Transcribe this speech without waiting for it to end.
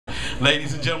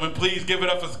Ladies and gentlemen, please give it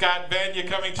up for Scott Vanya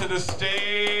coming to the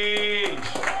stage.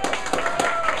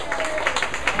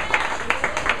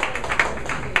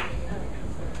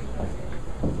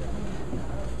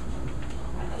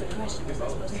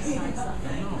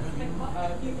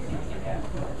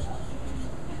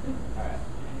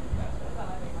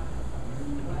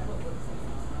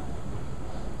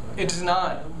 It is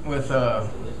not with a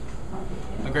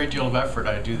great deal of effort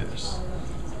I do this,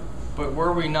 but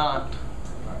were we not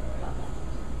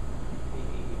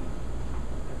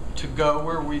to go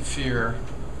where we fear,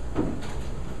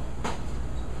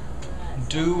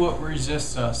 do what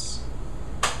resists us,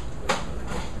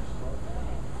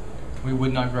 we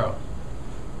would not grow.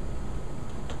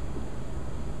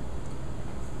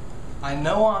 I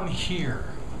know I'm here,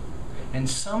 and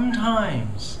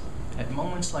sometimes at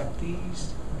moments like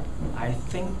these, I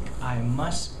think I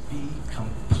must be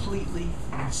completely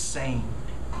insane.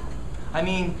 I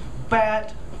mean,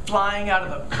 bat flying out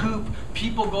of the coop,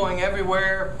 people going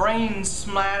everywhere, brains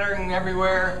smattering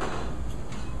everywhere.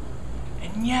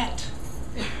 And yet,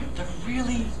 the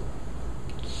really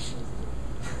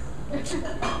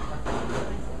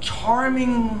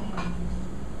charming,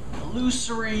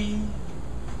 illusory,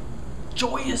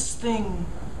 joyous thing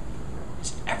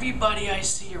is everybody I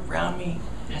see around me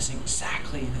has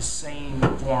exactly the same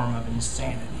form of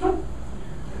insanity.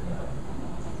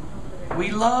 We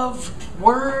love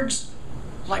words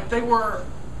like they were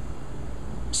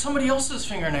somebody else's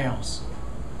fingernails.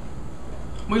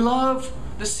 We love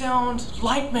the sound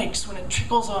light makes when it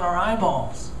trickles on our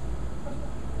eyeballs.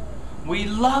 We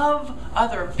love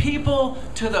other people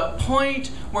to the point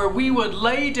where we would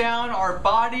lay down our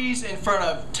bodies in front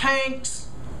of tanks.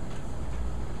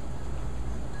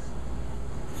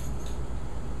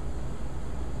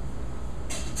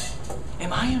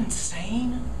 Am I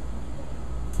insane?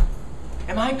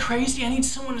 Am I crazy? I need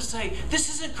someone to say, this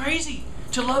isn't crazy.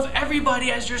 To love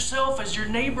everybody as yourself, as your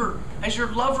neighbor, as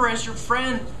your lover, as your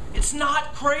friend. It's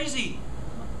not crazy.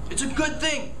 It's a good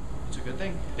thing. It's a good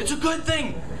thing. It's a good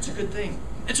thing. It's a good thing.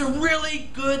 It's a really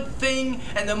good thing.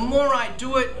 And the more I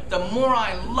do it, the more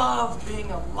I love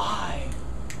being alive.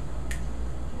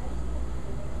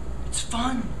 It's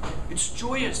fun. It's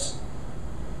joyous.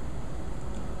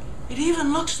 It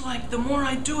even looks like the more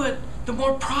I do it, the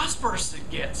more prosperous it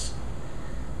gets.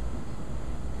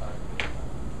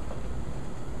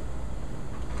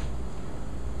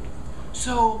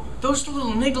 So those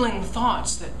little niggling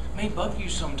thoughts that may bug you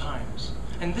sometimes,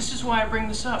 and this is why I bring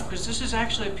this up, because this is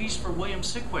actually a piece for William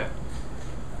Sickwick,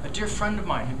 a dear friend of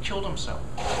mine who killed himself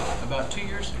about 2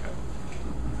 years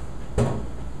ago.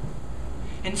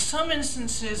 In some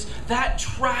instances, that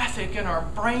traffic in our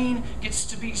brain gets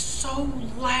to be so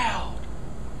loud.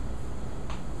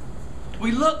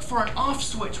 We look for an off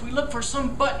switch. We look for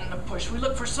some button to push. We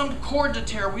look for some cord to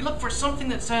tear. We look for something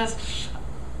that says,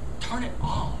 turn it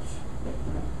off.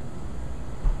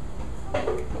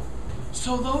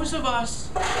 So those of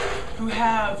us who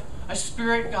have a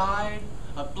spirit guide,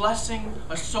 a blessing,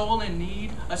 a soul in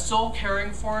need, a soul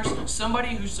caring for us,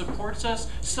 somebody who supports us,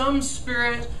 some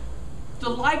spirit, the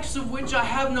likes of which I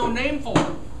have no name for,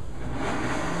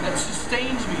 that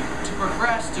sustains me to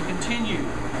progress, to continue.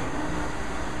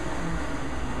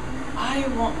 I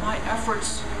want my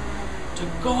efforts to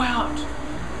go out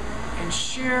and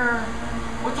share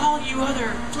with all you other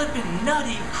flippin',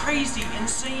 nutty, crazy,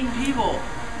 insane people,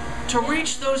 to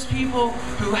reach those people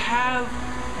who have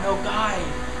no guide,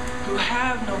 who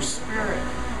have no spirit.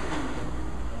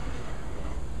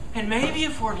 And maybe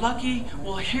if we're lucky,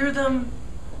 we'll hear them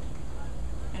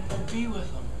and we'll be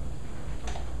with them.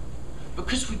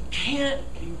 Because we can't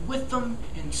be with them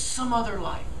in some other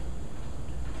life.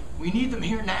 We need them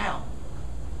here now.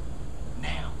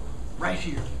 Now. Right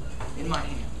here. In my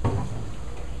hand.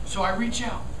 So I reach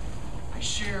out. I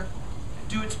share. I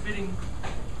do its bidding.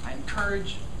 I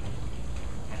encourage.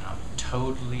 And I'm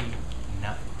totally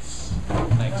nuts.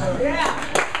 Thanks. Yeah.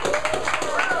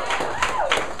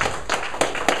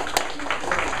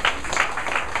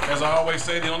 As I always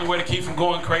say, the only way to keep from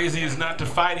going crazy is not to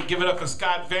fight it. Give it up for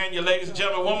Scott Vanya, ladies and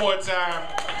gentlemen, one more time.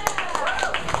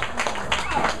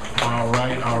 All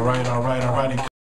right.